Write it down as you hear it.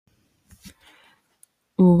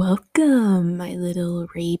Welcome, my little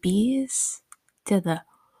rabies, to the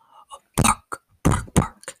Bark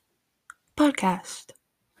podcast.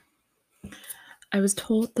 I was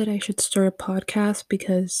told that I should start a podcast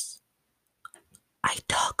because I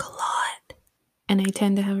talk a lot and I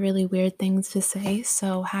tend to have really weird things to say,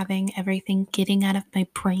 so having everything getting out of my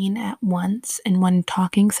brain at once in one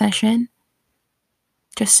talking session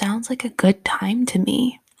just sounds like a good time to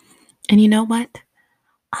me. And you know what?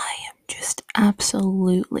 I am just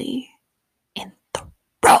absolutely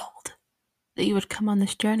enthralled that you would come on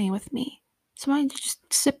this journey with me. So why don't you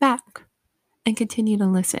just sit back and continue to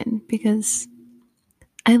listen, because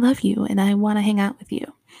I love you and I want to hang out with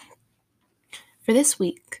you. For this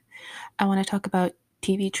week, I want to talk about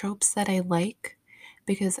TV tropes that I like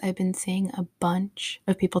because I've been seeing a bunch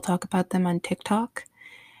of people talk about them on TikTok.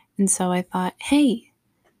 And so I thought, hey,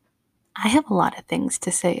 I have a lot of things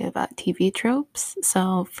to say about TV tropes.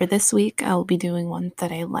 So for this week, I'll be doing ones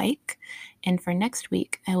that I like. And for next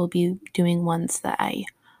week, I will be doing ones that I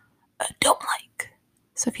don't like.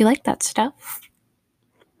 So if you like that stuff,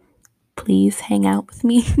 please hang out with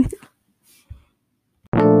me.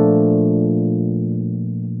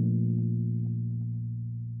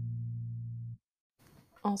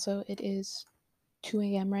 Also, it is 2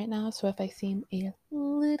 a.m. right now, so if I seem a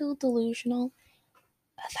little delusional,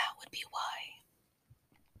 that would be why.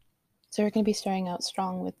 So we're going to be starting out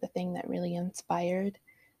strong with the thing that really inspired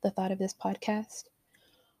the thought of this podcast,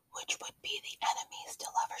 which would be the enemies to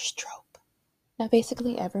lovers trope. Now,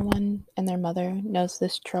 basically everyone and their mother knows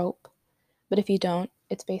this trope, but if you don't,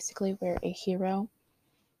 it's basically where a hero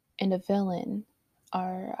and a villain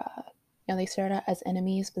are, they start out as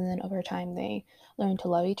enemies, but then over time they learn to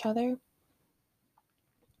love each other.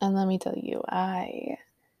 And let me tell you, I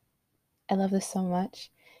love this so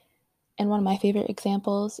much. And one of my favorite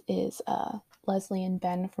examples is Leslie and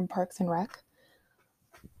Ben from Parks and Rec.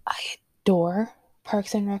 I adore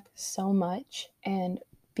Parks and Rec so much, and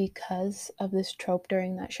because of this trope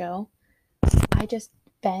during that show,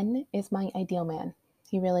 Ben is my ideal man.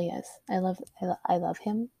 He really is. I love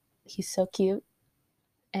him. He's so cute,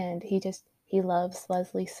 and he loves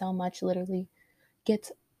Leslie so much. Literally,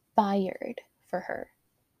 gets fired for her.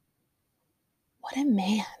 What a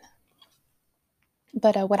man!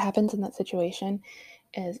 But what happens in that situation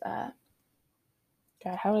is, God,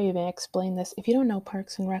 how do I even explain this? If you don't know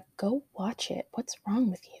Parks and Rec, go watch it. What's wrong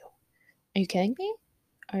with you? Are you kidding me?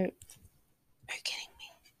 Are you kidding me?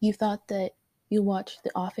 You thought that you watched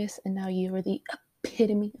The Office and now you were the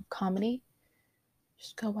epitome of comedy?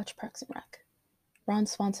 Just go watch Parks and Rec. Ron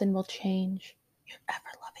Swanson will change your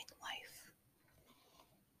ever-loving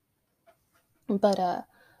life. But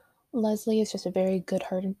Leslie is just a very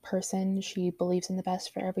good-hearted person. She believes in the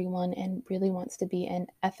best for everyone and really wants to be an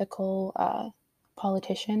ethical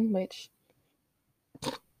politician, which...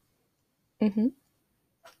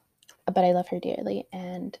 But I love her dearly,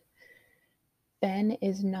 and Ben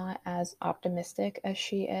is not as optimistic as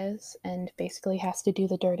she is and basically has to do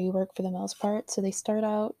the dirty work for the most part. So they start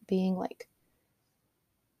out being like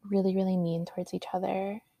really, really mean towards each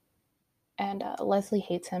other. And Leslie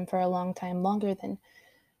hates him for a long time, longer than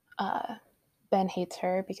Ben hates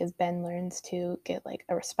her, because Ben learns to get like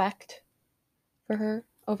a respect for her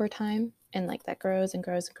over time. And like that grows and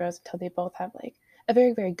grows and grows until they both have like a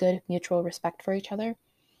very, very good mutual respect for each other.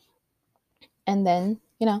 And then,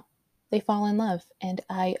 they fall in love, and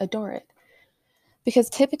I adore it. Because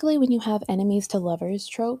typically when you have enemies to lovers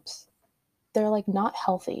tropes, they're like not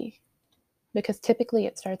healthy. Because typically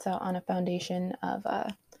it starts out on a foundation of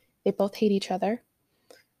they both hate each other,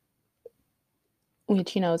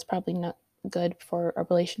 which, is probably not good for a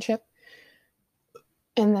relationship.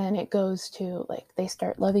 And then it goes to like they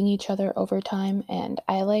start loving each other over time. And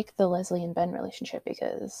I like the Leslie and Ben relationship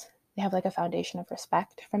because they have like a foundation of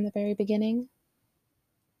respect from the very beginning,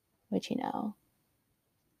 which, most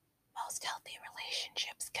healthy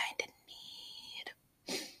relationships kind of need.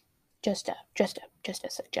 Just a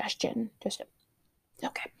suggestion.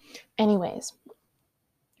 Okay. Anyways,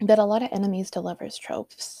 but a lot of enemies to lovers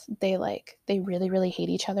tropes, they really, really hate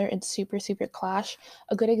each other and super, super clash.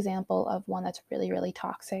 A good example of one that's really, really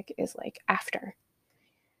toxic is like After,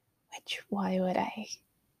 which, why would I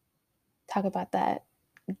talk about that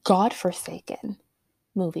godforsaken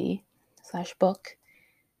movie / book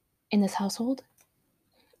in this household?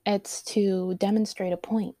 It's to demonstrate a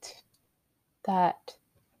point that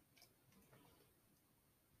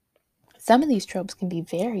some of these tropes can be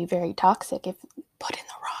very, very toxic if put in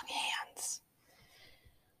the wrong hands.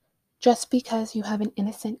 Just because you have an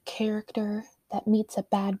innocent character that meets a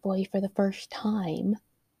bad boy for the first time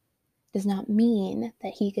does not mean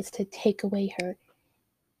that he gets to take away her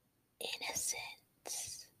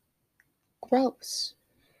innocence. gross.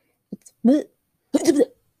 It's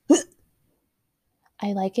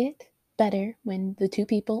I like it better when the two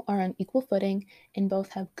people are on equal footing and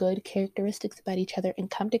both have good characteristics about each other and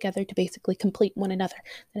come together to basically complete one another.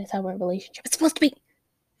 That is how a relationship is supposed to be.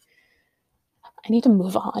 I need to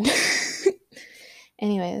move on.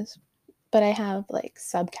 Anyways, but I have like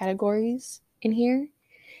subcategories in here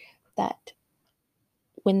that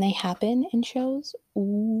when they happen in shows,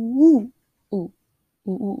 ooh, ooh, ooh,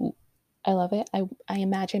 ooh. I love it. I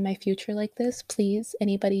imagine my future like this. Please,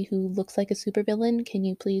 anybody who looks like a supervillain, can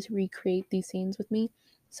you please recreate these scenes with me?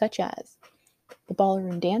 Such as the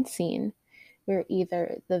ballroom dance scene, where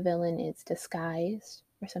either the villain is disguised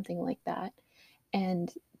or something like that,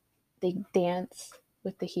 and they dance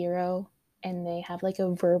with the hero and they have like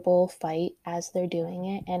a verbal fight as they're doing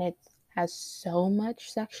it, and it has so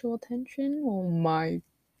much sexual tension. Oh my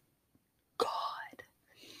god.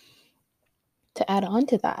 To add on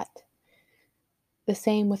to that, the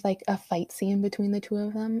same with like a fight scene between the two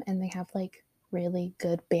of them, and they have like really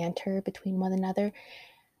good banter between one another.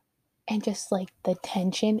 And just like the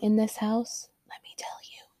tension in this house, let me tell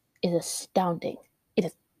you, is astounding. It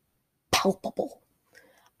is palpable.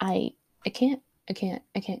 I I can't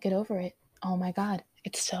get over it. Oh my god,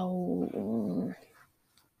 it's so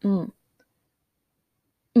mm,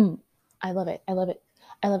 mm. I love it. I love it.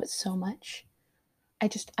 I love it so much.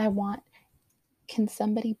 I want. Can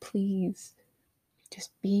somebody please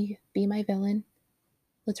just be my villain?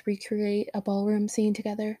 Let's recreate a ballroom scene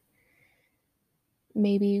together.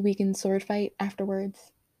 Maybe we can sword fight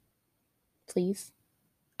afterwards. Please.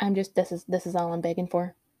 This is all I'm begging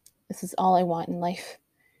for. This is all I want in life.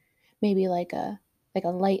 Maybe like a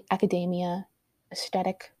light academia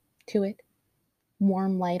aesthetic to it.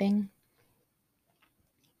 Warm lighting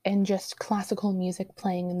and just classical music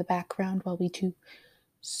playing in the background while we two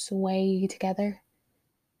sway together.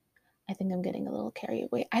 I think I'm getting a little carried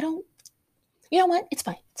away. I don't, you know what? It's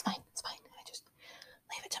fine. It's fine. It's fine. I just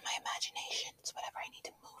leave it to my imagination. It's whatever I need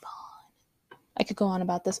to move on. I could go on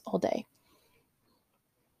about this all day.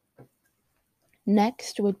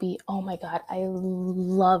 Next would be, oh my God, I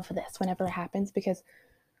love this whenever it happens because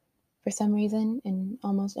for some reason, in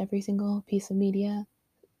almost every single piece of media,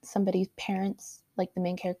 somebody's parents, like the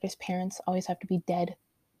main character's parents, always have to be dead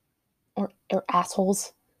or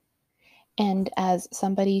assholes. And as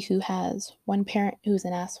somebody who has one parent who's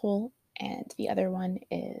an asshole and the other one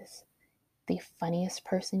is the funniest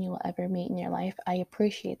person you will ever meet in your life, I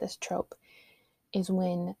appreciate this trope is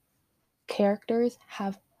when characters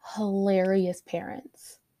have hilarious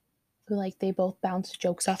parents who like they both bounce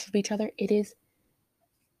jokes off of each other. It is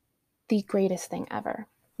the greatest thing ever.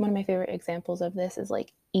 One of my favorite examples of this is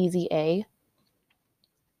like Easy A,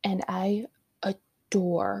 and I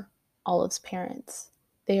adore Olive's parents.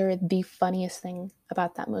 They are the funniest thing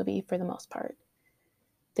about that movie for the most part.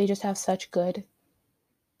 They just have such good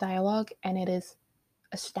dialogue and it is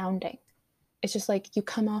astounding. It's just like you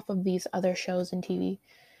come off of these other shows and TV.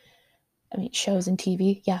 I mean, shows and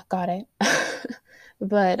TV, yeah, got it.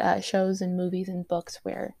 But shows and movies and books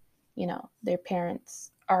where, you know, their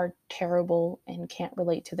parents are terrible and can't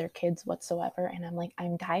relate to their kids whatsoever. And I'm like,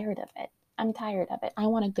 I'm tired of it. I'm tired of it. I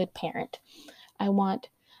want a good parent. I want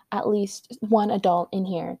at least one adult in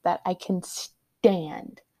here that I can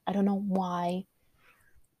stand. I don't know why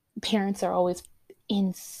parents are always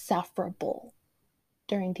insufferable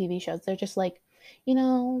during TV shows. They're just like, you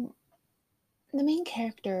know, the main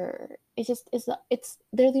character is just is it's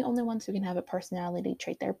they're the only ones who can have a personality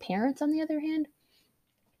trait. Their parents, on the other hand,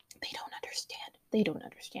 they don't understand. They don't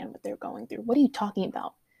understand what they're going through. What are you talking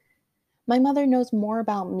about? My mother knows more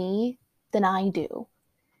about me than I do.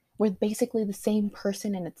 We're basically the same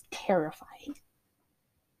person, and it's terrifying.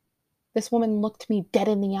 This woman looked me dead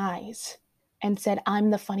in the eyes and said,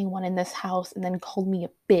 I'm the funny one in this house, and then called me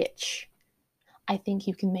a bitch. I think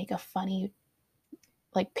you can make a funny,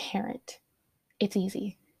 like, parent. It's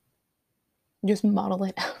easy. Just model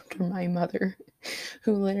it after my mother,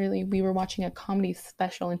 who literally, we were watching a comedy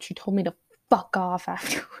special and she told me to fuck off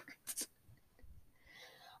afterwards.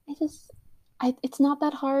 It's not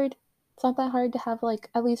that hard. It's not that hard to have, like,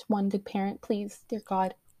 at least one good parent. Please, dear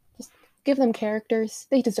God, just give them characters.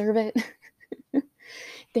 They deserve it.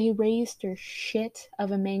 They raised their shit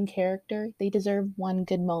of a main character. They deserve one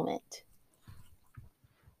good moment.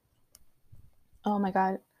 Oh my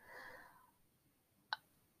God.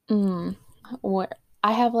 What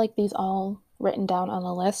I have like these all written down on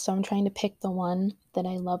a list, so I'm trying to pick the one that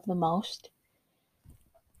I love the most.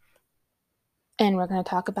 And we're going to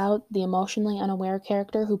talk about the emotionally unaware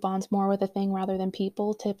character who bonds more with a thing rather than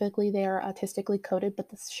people. Typically, they are autistically coded, but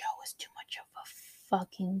this show is too much of a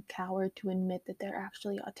fucking coward to admit that they're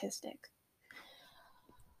actually autistic.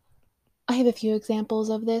 have a few examples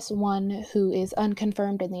of this. One who is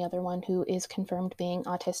unconfirmed and the other one who is confirmed being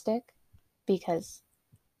autistic, because,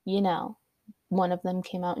 you know, one of them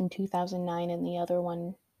came out in 2009 and the other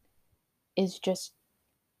one is just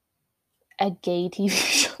a gay TV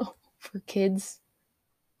show for kids.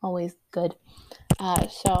 Always good.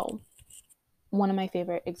 So one of my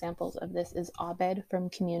favorite examples of this is Abed from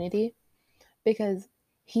Community, because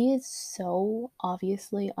he is so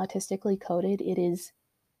obviously autistically coded. It is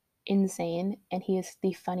insane, and he is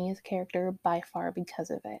the funniest character by far because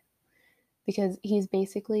of it. Because he's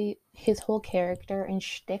basically, his whole character and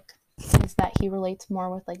shtick is that he relates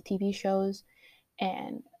more with like TV shows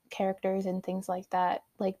and characters and things like that,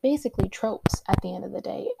 like basically tropes at the end of the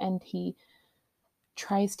day, and he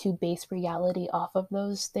tries to base reality off of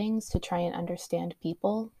those things to try and understand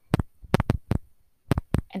people.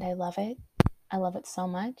 And I love it. I love it so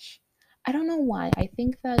much. I don't know why. I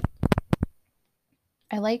think that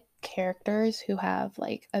I like characters who have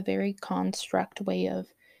like a very construct way of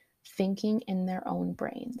thinking in their own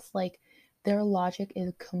brains. Like their logic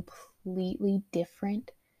is completely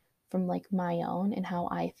different from like my own and how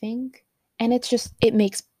I think. And it's just, it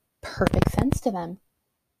makes perfect sense to them.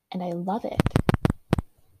 And I love it.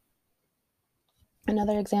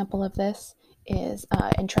 Another example of this is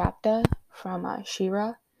Entrapta from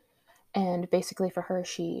She-Ra. And basically, for her,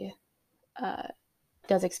 she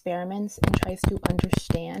does experiments and tries to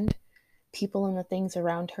understand people and the things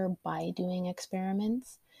around her by doing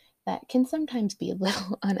experiments that can sometimes be a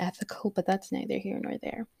little unethical, but that's neither here nor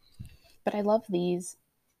there. But I love these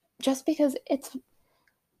just because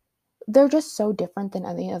they're just so different than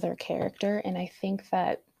any other character, and I think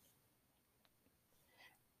that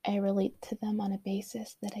I relate to them on a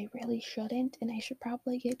basis that I really shouldn't, and I should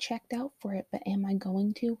probably get checked out for it, but am I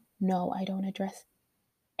going to? No, I don't address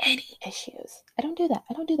any issues. I don't do that.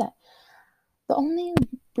 I don't do that. The only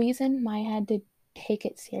reason I had to take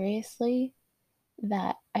it seriously,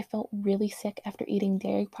 that I felt really sick after eating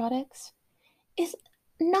dairy products, is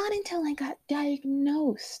not until I got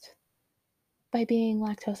diagnosed by being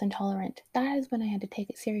lactose intolerant. That is when I had to take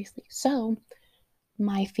it seriously. So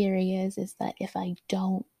my theory is that if I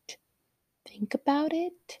don't think about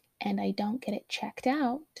it and I don't get it checked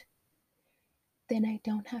out, then I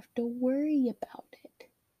don't have to worry about it.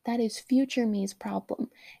 That is future me's problem.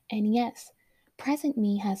 And yes, present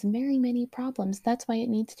me has very many problems. That's why it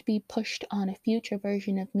needs to be pushed on a future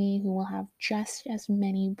version of me who will have just as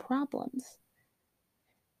many problems.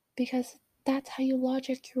 Because that's how you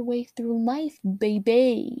logic your way through life,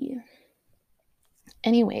 baby.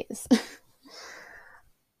 Anyways,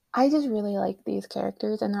 I just really like these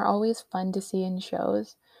characters, and they're always fun to see in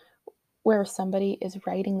shows where somebody is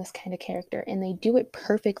writing this kind of character and they do it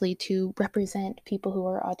perfectly to represent people who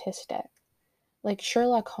are autistic. Like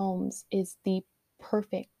Sherlock Holmes is the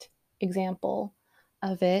perfect example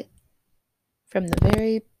of it from the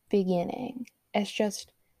very beginning. It's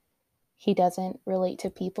just, he doesn't relate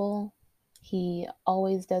to people. He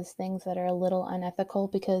always does things that are a little unethical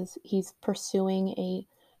because he's pursuing a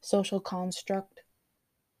social construct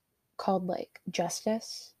called like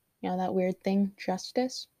justice. You know, that weird thing,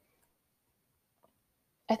 justice.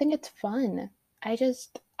 I think it's fun. I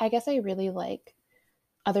guess I really like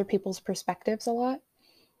other people's perspectives a lot.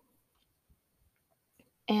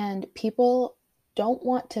 And people don't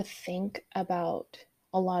want to think about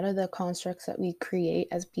a lot of the constructs that we create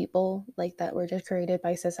as people, like that were just created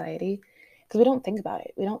by society, because we don't think about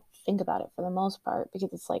it. We don't think about it for the most part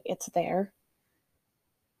because it's like it's there.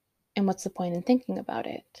 And what's the point in thinking about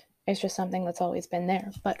it? It's just something that's always been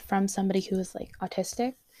there. But from somebody who is like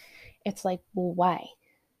autistic, it's like, well, why?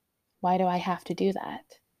 Why do I have to do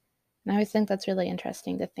that? And I always think that's really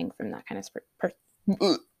interesting to think from that kind of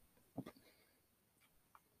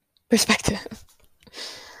perspective.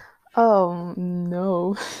 Oh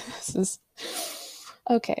no. This is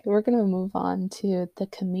okay. We're gonna move on to the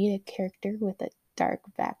comedic character with a dark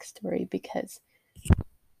backstory, because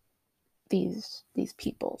these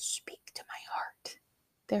people speak to my heart.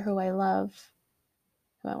 They're who I love,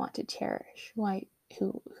 who I want to cherish, who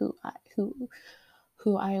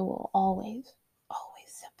I will always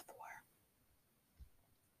sip for.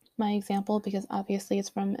 My example, because obviously it's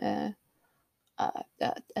from a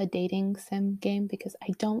dating sim game, because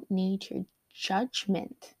I don't need your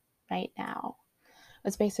judgment right now.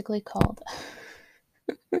 It's basically called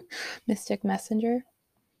Mystic Messenger.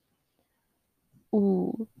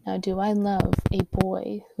 Ooh, now do I love a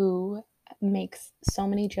boy who makes so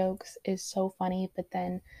many jokes, is so funny, but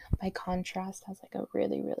then by contrast has like a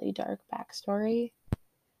really, really dark backstory.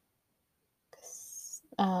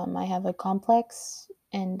 I have a complex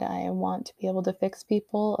and I want to be able to fix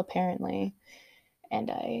people, apparently.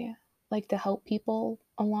 And I like to help people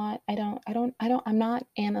a lot. I'm not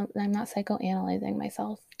psychoanalyzing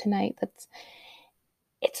myself tonight.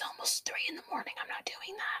 It's almost 3 in the morning. I'm not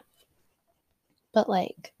doing that. But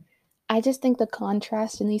like, I just think the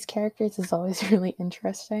contrast in these characters is always really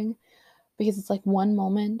interesting because it's like one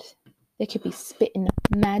moment they could be spitting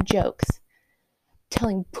mad jokes,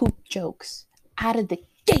 telling poop jokes out of the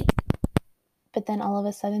gate, but then all of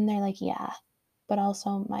a sudden they're like, yeah, but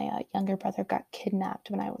also my younger brother got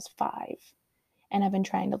kidnapped when I was 5, and I've been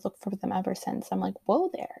trying to look for them ever since. I'm like,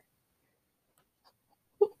 whoa there.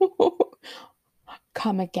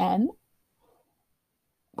 Come again?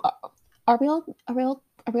 Are we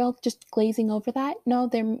all just glazing over that? No,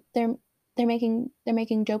 they're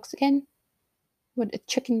making jokes again. Would a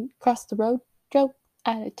chicken cross the road joke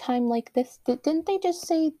at a time like this? Didn't they just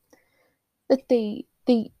say that they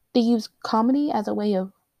use comedy as a way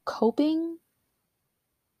of coping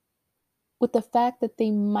with the fact that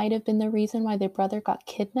they might have been the reason why their brother got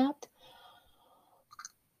kidnapped?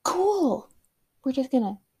 Cool. We're just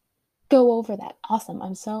gonna go over that. Awesome.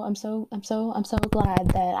 I'm so glad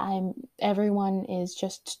that everyone is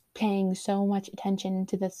just paying so much attention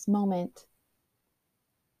to this moment.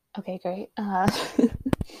 Okay, great. I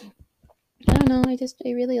don't know. I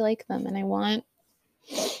really like them, and what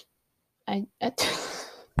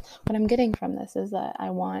I'm getting from this is that I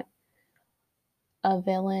want a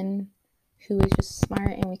villain who is just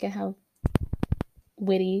smart, and we can have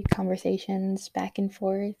witty conversations back and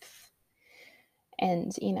forth,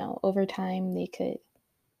 and over time they could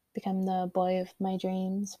become the boy of my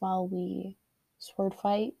dreams while we sword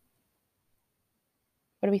fight.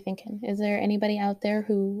 What are we thinking? Is there anybody out there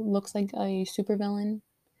who looks like a supervillain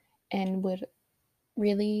and would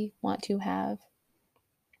really want to have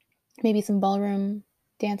maybe some ballroom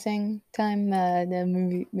dancing time?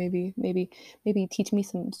 Maybe teach me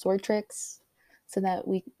some sword tricks so that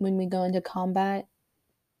when we go into combat,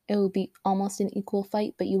 it will be almost an equal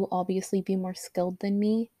fight, but you will obviously be more skilled than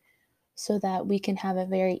me, so that we can have a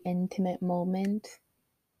very intimate moment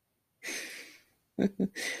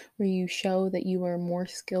where you show that you are more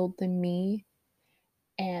skilled than me,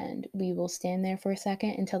 and we will stand there for a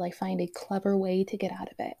second until I find a clever way to get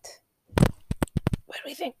out of it. What do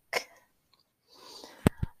we think?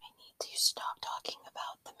 I need to stop talking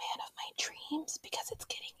about the man of my dreams because it's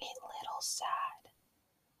getting a little sad.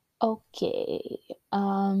 Okay.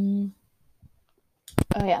 Oh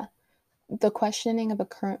yeah. The questioning of a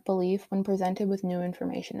current belief when presented with new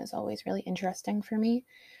information is always really interesting for me,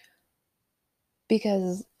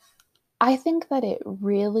 because I think that it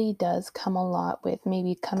really does come a lot with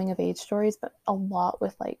maybe coming of age stories, but a lot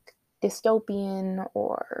with like dystopian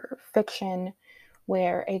or fiction,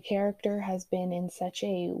 where a character has been in such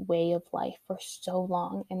a way of life for so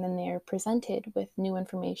long, and then they're presented with new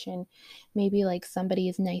information. Maybe like somebody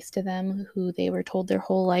is nice to them who they were told their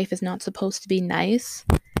whole life is not supposed to be nice.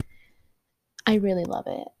 I really love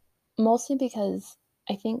it. Mostly because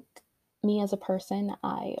I think me as a person,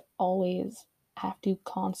 I always have to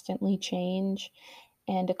constantly change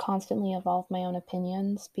and to constantly evolve my own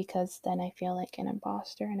opinions, because then I feel like an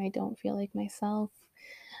imposter and I don't feel like myself.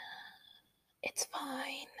 It's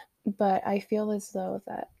fine. But I feel as though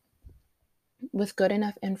that with good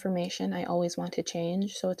enough information, I always want to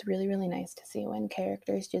change. So it's really, really nice to see when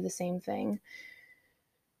characters do the same thing,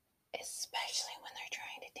 especially when they're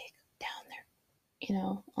trying to take down their,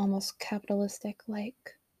 almost capitalistic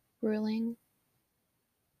like ruling.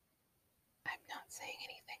 I'm not saying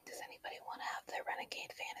anything. Does anybody want to have their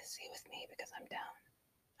renegade fantasy with me? Because I'm down.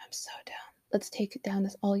 I'm so down. Let's take down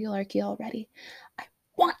this oligarchy already. I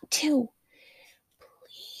want to.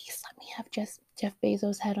 Please let me have just Jeff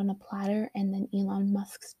Bezos' head on a platter and then Elon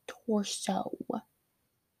Musk's torso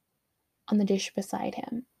on the dish beside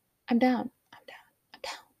him. I'm down. I'm down. I'm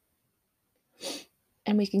down.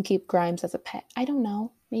 And we can keep Grimes as a pet. I don't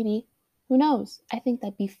know. Maybe. Who knows? I think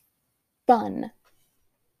that'd be fun.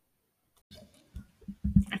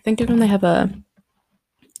 I think I only have a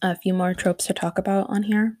few more tropes to talk about on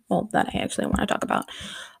here. Well, that I actually want to talk about.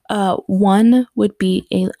 One would be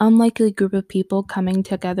an unlikely group of people coming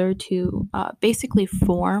together to basically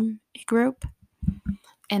form a group.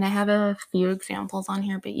 And I have a few examples on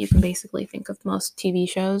here, but you can basically think of most TV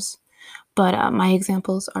shows. But my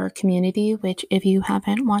examples are Community, which if you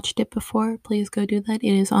haven't watched it before, please go do that.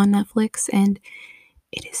 It is on Netflix and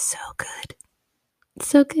it is so good.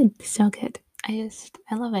 So good. So good. I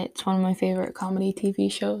love it. It's one of my favorite comedy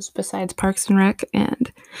TV shows besides Parks and Rec,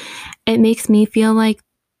 and it makes me feel like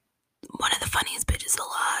one of the funniest bitches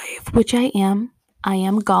alive, which I am. I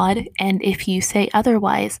am God, and if you say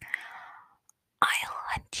otherwise, I'll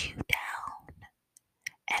hunt you down,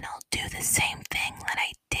 and I'll do the same thing that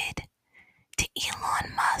I did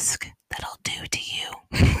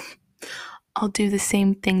I'll do the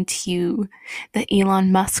same thing to you that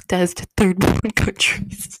Elon Musk does to third world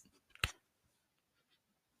countries.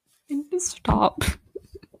 And just stop.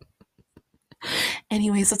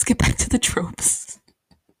 Anyways, let's get back to the tropes.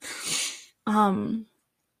 But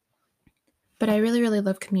I really, really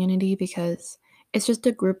love Community because it's just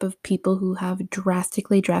a group of people who have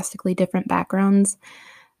drastically different backgrounds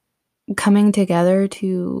coming together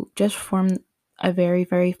to just form a very,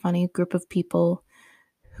 very funny group of people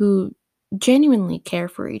who genuinely care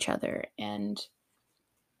for each other, and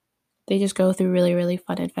they just go through really, really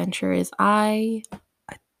fun adventures. I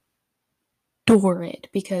adore it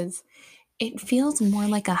because it feels more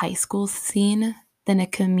like a high school scene than a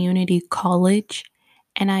community college,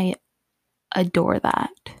 and I adore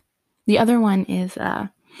that. The other one is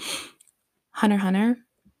Hunter x Hunter,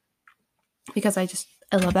 because I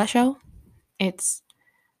love that show. It's,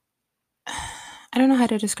 I don't know how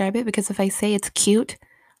to describe it, because if I say it's cute,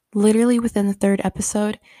 literally within the third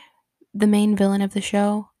episode, the main villain of the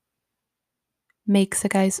show makes a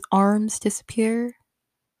guy's arms disappear.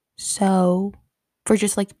 So, for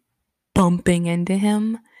just like bumping into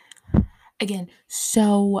him. Again,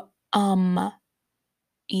 so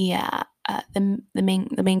yeah, the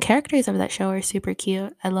main characters of that show are super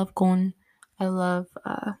cute. I love Gon. I love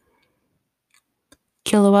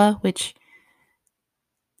Killua, which,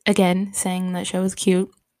 again, saying that show is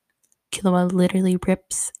cute. Killua literally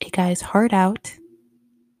rips a guy's heart out.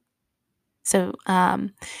 So,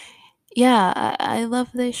 yeah, I love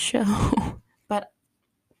this show. But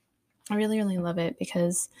I really, really love it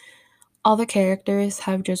because all the characters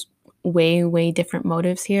have just way, way different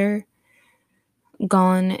motives here.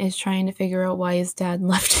 Gon is trying to figure out why his dad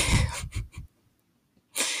left him.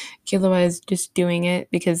 Killua is just doing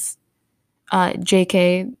it because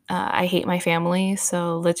JK, I hate my family,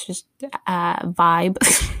 so let's just vibe.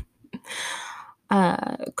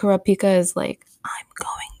 Kurapika is like, I'm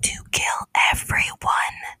going to kill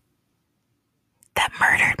everyone that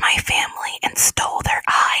murdered my family and stole their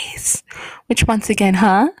eyes. Which, once again,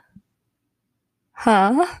 huh?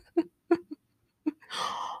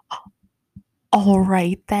 All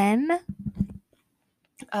right, then.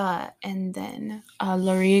 And then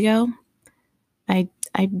Lorigo. I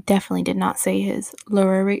definitely did not say his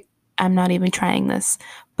Lorigo. I'm not even trying this.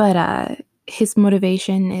 But his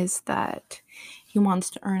motivation is that he wants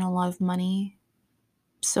to earn a lot of money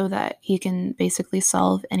so that he can basically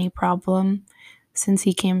solve any problem, since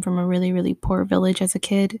he came from a really, really poor village as a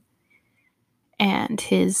kid. And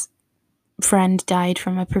his friend died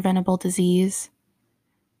from a preventable disease.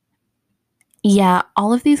 Yeah,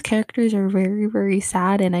 all of these characters are very, very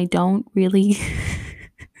sad, and I don't really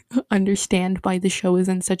understand why the show is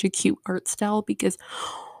in such a cute art style, because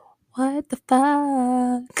what the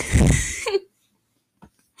fuck?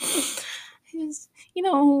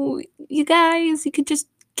 You guys, you could just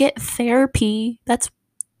get therapy. That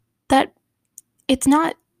it's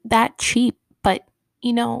not that cheap, but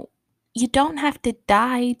you don't have to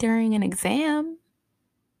die during an exam.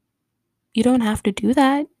 You don't have to do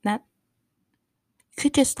that. That you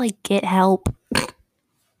could just like get help.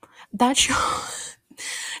 That show.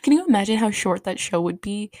 Can you imagine how short that show would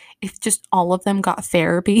be if just all of them got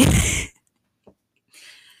therapy?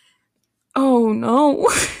 Oh no.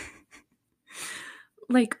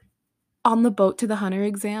 Like, on the boat to the Hunter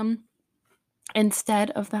exam,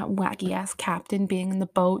 instead of that wacky ass captain being in the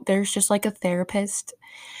boat, there's just like a therapist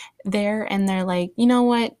there, and they're like, you know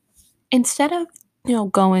what? Instead of,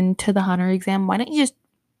 going to the Hunter exam, why don't you just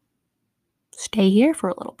stay here for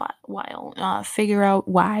a little while, figure out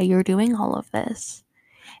why you're doing all of this,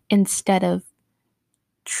 instead of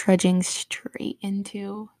trudging straight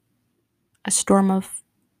into a storm of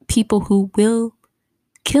people who will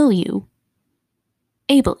kill you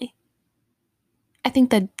ably. I think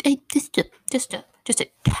that just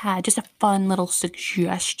a fun little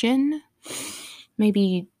suggestion.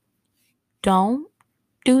 Maybe don't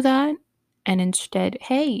do that, and instead,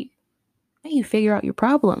 hey, you figure out your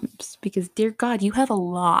problems, because dear God, you have a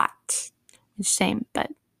lot. It's same,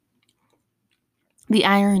 but the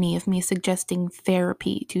irony of me suggesting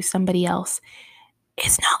therapy to somebody else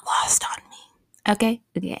is not lost on me. Okay.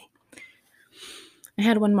 I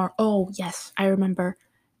had one more. Oh yes, I remember.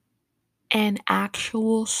 An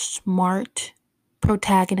actual smart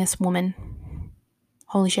protagonist woman.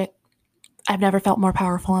 Holy shit. I've never felt more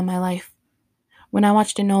powerful in my life. When I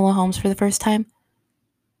watched Enola Holmes for the first time,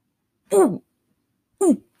 ooh.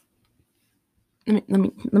 Let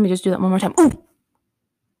me just do that one more time. Ooh.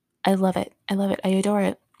 I love it. I adore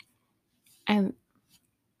it. I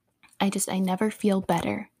never feel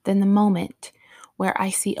better than the moment where I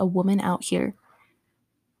see a woman out here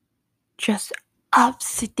just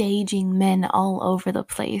upstaging men all over the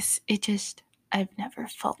place. I've never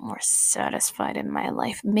felt more satisfied in my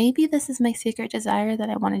life. Maybe this is my secret desire that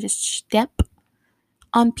I want to just step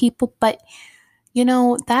on people, but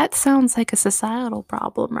that sounds like a societal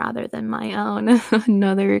problem rather than my own.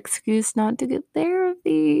 Another excuse not to get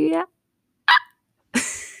therapy.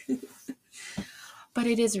 But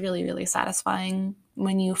it is really, really satisfying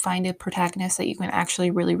when you find a protagonist that you can actually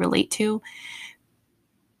really relate to,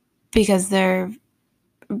 because they're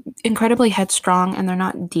incredibly headstrong and they're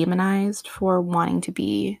not demonized for wanting to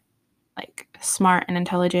be like smart and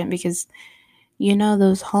intelligent, because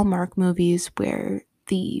those Hallmark movies where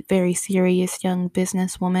the very serious young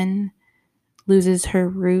businesswoman loses her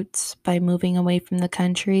roots by moving away from the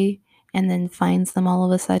country and then finds them all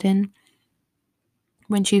of a sudden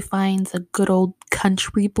when she finds a good old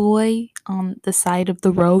country boy on the side of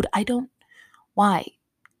the road. Why?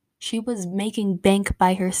 She was making bank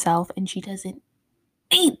by herself and she doesn't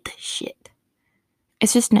need this shit.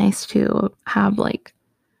 It's just nice to have like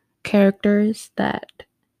characters that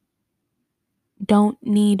don't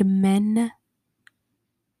need men.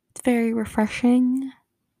 It's very refreshing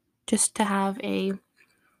just to have a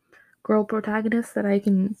girl protagonist that I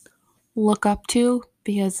can look up to,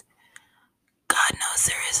 because God knows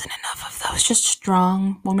there isn't enough of those just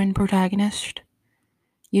strong woman protagonists.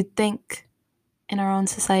 You'd think in our own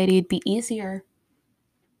society it'd be easier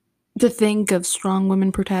to think of strong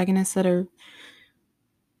women protagonists that are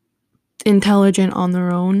intelligent on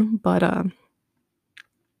their own, but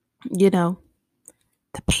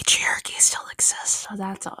the patriarchy still exists, so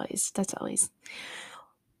that's always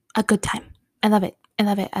a good time. I love it. I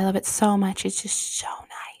love it so much. It's just so nice.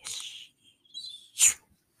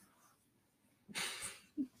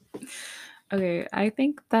 Okay, I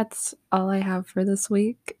think that's all I have for this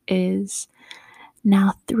week. Is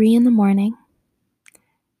now 3 a.m,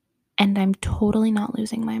 and I'm totally not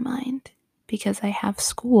losing my mind because I have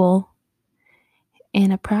school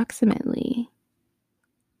in approximately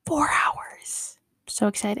 4 hours. So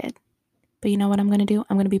excited. But you know what I'm going to do?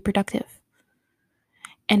 I'm going to be productive.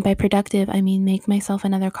 And by productive, I mean make myself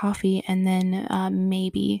another coffee and then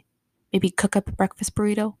maybe cook up a breakfast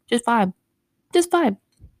burrito. Just vibe.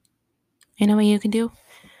 You know what you can do?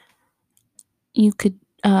 You could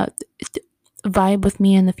vibe with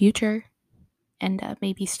me in the future and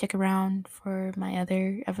maybe stick around for my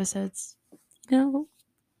other episodes.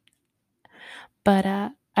 But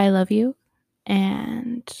I love you,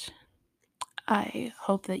 and I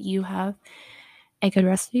hope that you have a good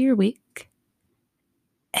rest of your week.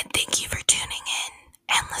 And thank you for tuning in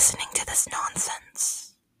and listening to this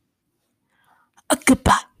nonsense.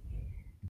 Goodbye.